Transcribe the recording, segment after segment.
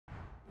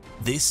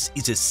This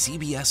is a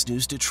CBS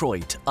News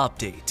Detroit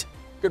update.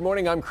 Good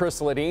morning, I'm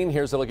Chris Ledeen.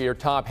 Here's a look at your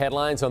top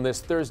headlines on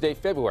this Thursday,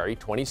 February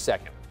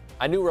 22nd.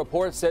 A new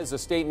report says the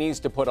state needs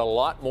to put a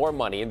lot more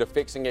money into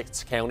fixing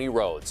its county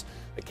roads.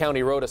 The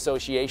County Road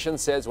Association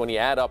says when you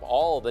add up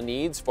all the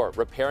needs for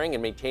repairing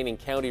and maintaining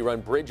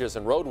county-run bridges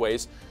and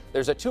roadways,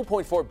 there's a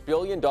 $2.4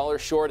 billion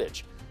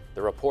shortage.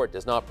 The report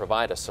does not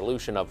provide a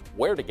solution of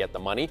where to get the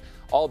money,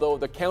 although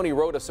the County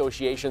Road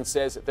Association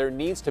says there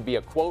needs to be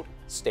a, quote,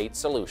 state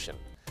solution.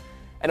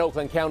 An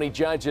Oakland County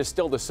judge is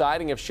still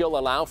deciding if she'll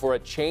allow for a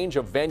change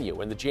of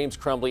venue in the James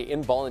Crumbley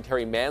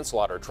involuntary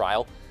manslaughter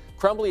trial.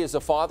 Crumbley is the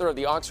father of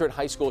the Oxford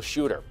High School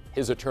shooter.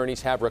 His attorneys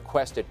have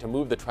requested to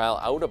move the trial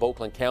out of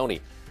Oakland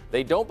County.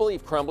 They don't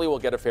believe Crumbley will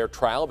get a fair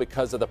trial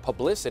because of the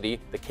publicity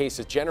the case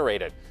has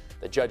generated.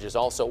 The judge is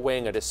also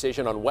weighing a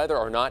decision on whether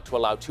or not to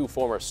allow two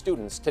former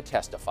students to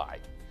testify.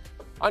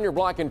 On your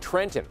block in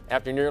Trenton,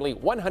 after nearly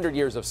 100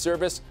 years of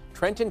service,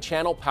 Trenton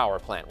Channel Power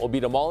Plant will be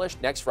demolished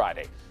next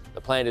Friday. The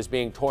plant is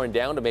being torn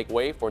down to make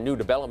way for new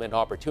development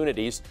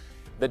opportunities.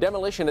 The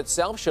demolition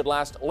itself should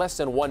last less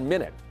than 1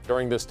 minute.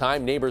 During this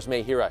time, neighbors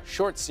may hear a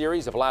short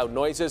series of loud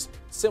noises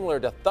similar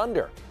to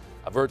thunder.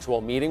 A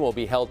virtual meeting will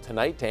be held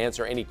tonight to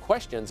answer any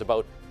questions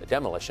about the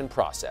demolition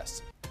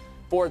process.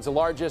 Ford's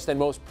largest and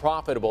most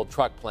profitable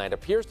truck plant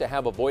appears to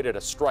have avoided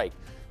a strike.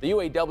 The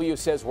UAW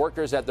says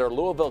workers at their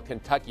Louisville,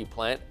 Kentucky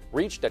plant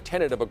reached a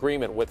tentative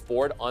agreement with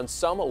Ford on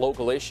some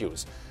local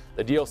issues.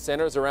 The deal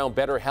centers around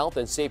better health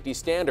and safety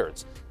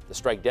standards. The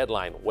strike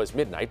deadline was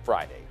midnight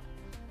Friday.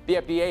 The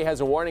FDA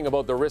has a warning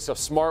about the risks of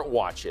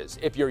smartwatches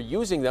if you're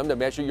using them to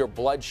measure your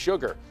blood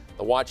sugar.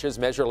 The watches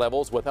measure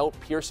levels without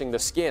piercing the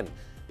skin.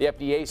 The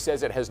FDA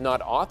says it has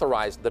not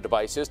authorized the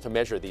devices to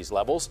measure these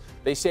levels.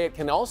 They say it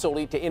can also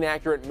lead to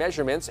inaccurate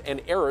measurements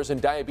and errors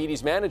in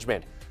diabetes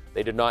management.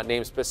 They did not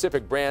name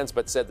specific brands,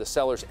 but said the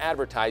sellers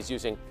advertise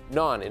using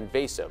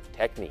non-invasive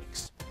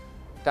techniques.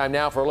 Time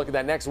now for a look at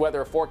that next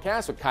weather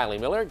forecast with Kylie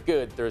Miller.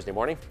 Good Thursday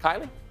morning.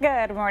 Kylie?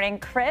 Good morning,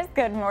 Chris.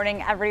 Good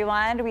morning,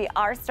 everyone. We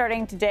are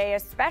starting today,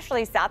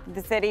 especially south of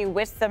the city,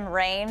 with some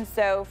rain.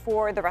 So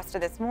for the rest of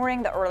this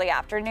morning, the early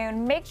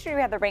afternoon, make sure you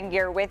have the rain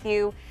gear with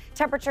you.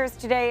 Temperatures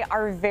today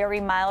are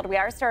very mild. We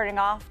are starting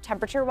off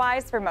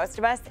temperature-wise for most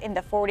of us in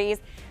the 40s.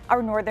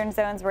 Our northern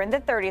zones were in the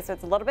 30s, so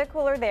it's a little bit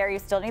cooler there. You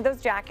still need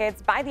those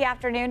jackets. By the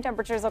afternoon,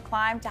 temperatures will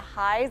climb to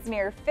highs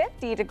near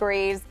 50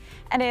 degrees,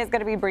 and it is going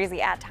to be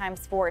breezy at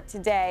times for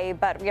today,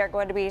 but we are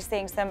going to be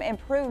seeing some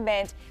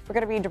improvement. We're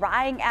going to be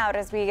drying out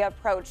as we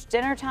approach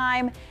dinner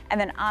time,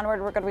 and then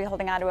onward, we're going to be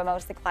holding on to a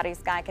mostly cloudy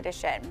sky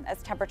condition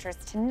as temperatures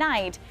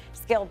tonight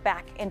scaled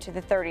back into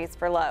the 30s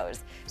for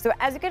lows. So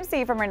as you can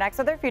see from our next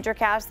weather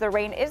futurecast, the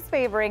rain is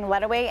favoring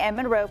Lenawee and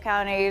Monroe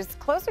counties,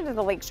 closer to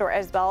the lakeshore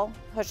as well,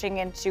 pushing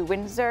into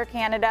Windsor,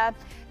 Canada.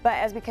 But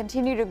as we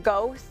continue to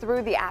go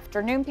through the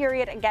afternoon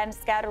period, again,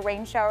 scattered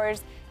rain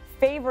showers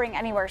favoring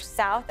anywhere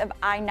south of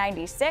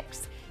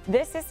I-96.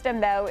 This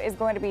system, though, is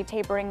going to be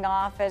tapering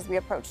off as we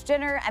approach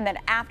dinner, and then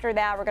after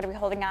that, we're going to be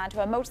holding on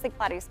to a mostly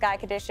cloudy sky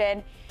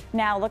condition.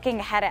 Now, looking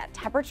ahead at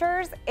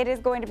temperatures, it is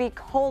going to be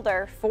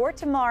colder for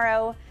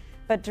tomorrow,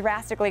 but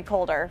drastically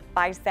colder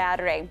by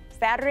Saturday.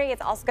 Saturday,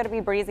 it's also going to be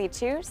breezy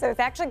too, so it's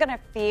actually going to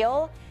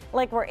feel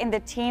like we're in the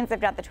teens,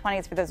 if not the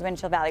 20s, for those wind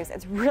chill values.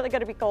 It's really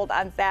going to be cold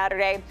on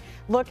Saturday.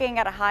 Looking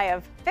at a high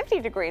of 50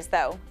 degrees,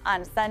 though,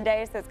 on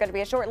Sunday, so it's going to be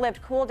a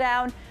short-lived cool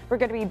down. We're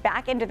going to be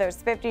back into those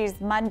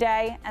 50s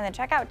Monday, and then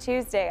check out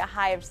Tuesday, a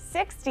high of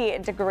 60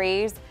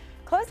 degrees.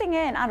 Closing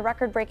in on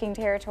record-breaking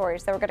territory,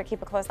 so we're going to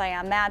keep a close eye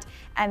on that.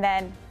 And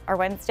then our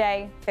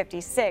Wednesday,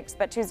 56,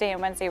 but Tuesday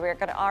and Wednesday we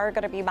are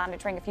going to be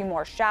monitoring a few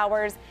more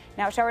showers.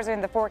 Now, showers are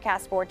in the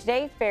forecast for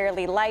today,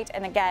 fairly light,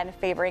 and again,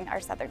 favoring our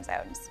southern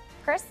zones.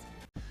 Chris?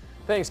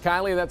 Thanks,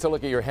 Kylie. That's a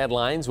look at your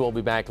headlines. We'll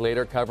be back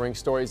later covering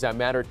stories that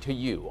matter to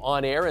you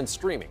on air and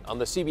streaming on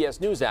the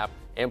CBS News app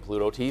and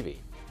Pluto TV.